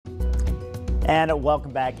And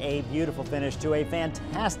welcome back. A beautiful finish to a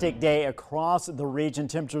fantastic day across the region.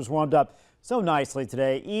 Temperatures warmed up so nicely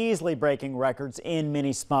today, easily breaking records in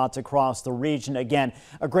many spots across the region. Again,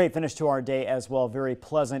 a great finish to our day as well. Very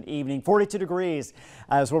pleasant evening. 42 degrees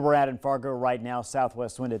is where we're at in Fargo right now.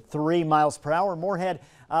 Southwest wind at 3 miles per hour. Moorhead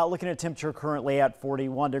looking at temperature currently at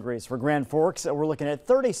 41 degrees. For Grand Forks, we're looking at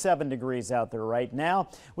 37 degrees out there right now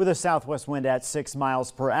with a southwest wind at 6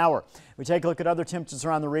 miles per hour. We take a look at other temperatures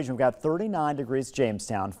around the region. We've got 39 degrees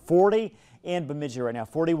Jamestown, 40 in Bemidji right now,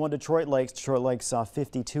 41 Detroit Lakes. Detroit Lakes saw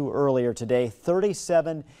 52 earlier today,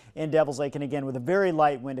 37 in Devils Lake. And again, with a very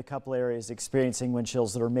light wind, a couple areas experiencing wind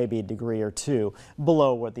chills that are maybe a degree or two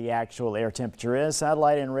below what the actual air temperature is.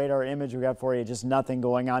 Satellite and radar image we got for you, just nothing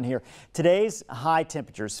going on here. Today's high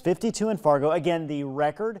temperatures, 52 in Fargo. Again, the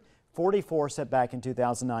record 44 set back in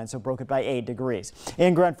 2009, so broke it by 8 degrees.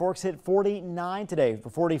 In Grand Forks hit 49 today. For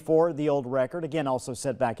 44, the old record, again also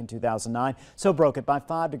set back in 2009, so broke it by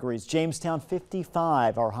 5 degrees. Jamestown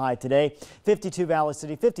 55, our high today. 52 Valley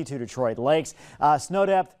City, 52 Detroit Lakes. Snow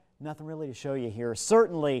depth, nothing really to show you here,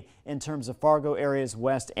 certainly in terms of Fargo areas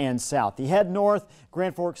west and south. You head north,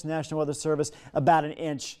 Grand Forks National Weather Service, about an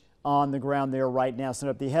inch on the ground there right now. So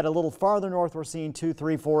if you head a little farther north, we're seeing 2,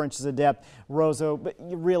 3, 4 inches of depth. Roseau, but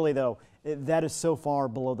really though, that is so far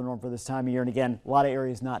below the norm for this time of year. And again, a lot of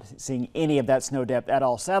areas not seeing any of that snow depth at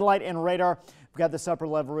all. Satellite and radar, we've got this upper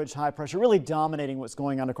level ridge high pressure really dominating what's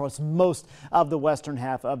going on across most of the western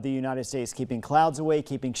half of the United States, keeping clouds away,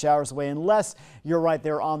 keeping showers away, unless you're right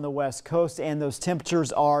there on the west coast, and those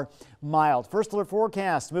temperatures are mild. First alert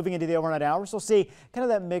forecast moving into the overnight hours. We'll see kind of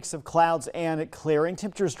that mix of clouds and clearing.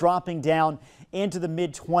 Temperatures dropping down into the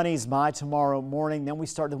mid-20s by tomorrow morning. Then we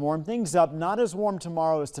start to warm things up. Not as warm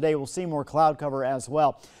tomorrow as today. We'll see more cloud cover as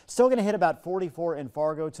well. Still going to hit about 44 in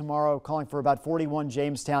Fargo tomorrow, calling for about 41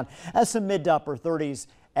 Jamestown, as some mid to upper 30s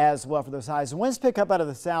as well for those highs. Winds pick up out of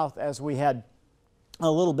the south as we head a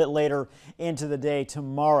little bit later into the day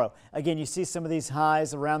tomorrow. Again, you see some of these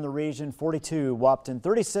highs around the region. 42 Wapton,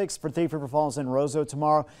 36 for Thief River Falls and Roseau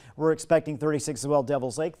tomorrow. We're expecting 36 as well.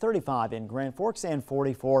 Devils Lake, 35 in Grand Forks, and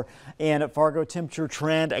 44 in Fargo. Temperature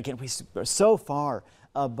trend, again, we're so far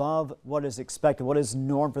above what is expected, what is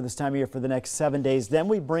norm for this time of year for the next 7 days. Then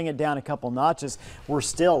we bring it down a couple notches. We're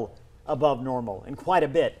still above normal and quite a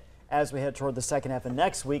bit as we head toward the second half of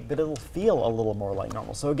next week, but it'll feel a little more like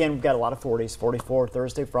normal. So again, we've got a lot of 40s, 44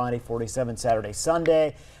 Thursday, Friday, 47 Saturday,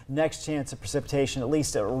 Sunday. Next chance of precipitation, at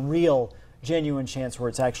least a real genuine chance where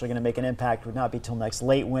it's actually going to make an impact, would not be till next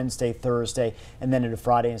late Wednesday, Thursday, and then into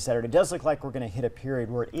Friday and Saturday. It does look like we're going to hit a period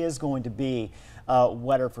where it is going to be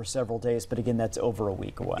wetter for several days, but again, that's over a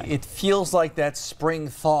week away. It feels like that spring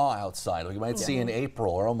thaw outside, like you might see in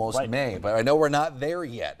April or almost May, but I know we're not there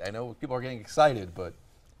yet. I know people are getting excited, but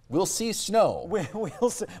we'll see snow.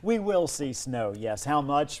 We will see snow, yes. How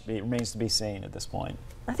much? It remains to be seen at this point.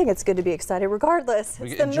 I think it's good to be excited regardless.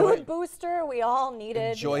 It's the mood booster we all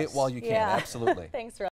needed. Enjoy it while you can, absolutely. Thanks, Rob.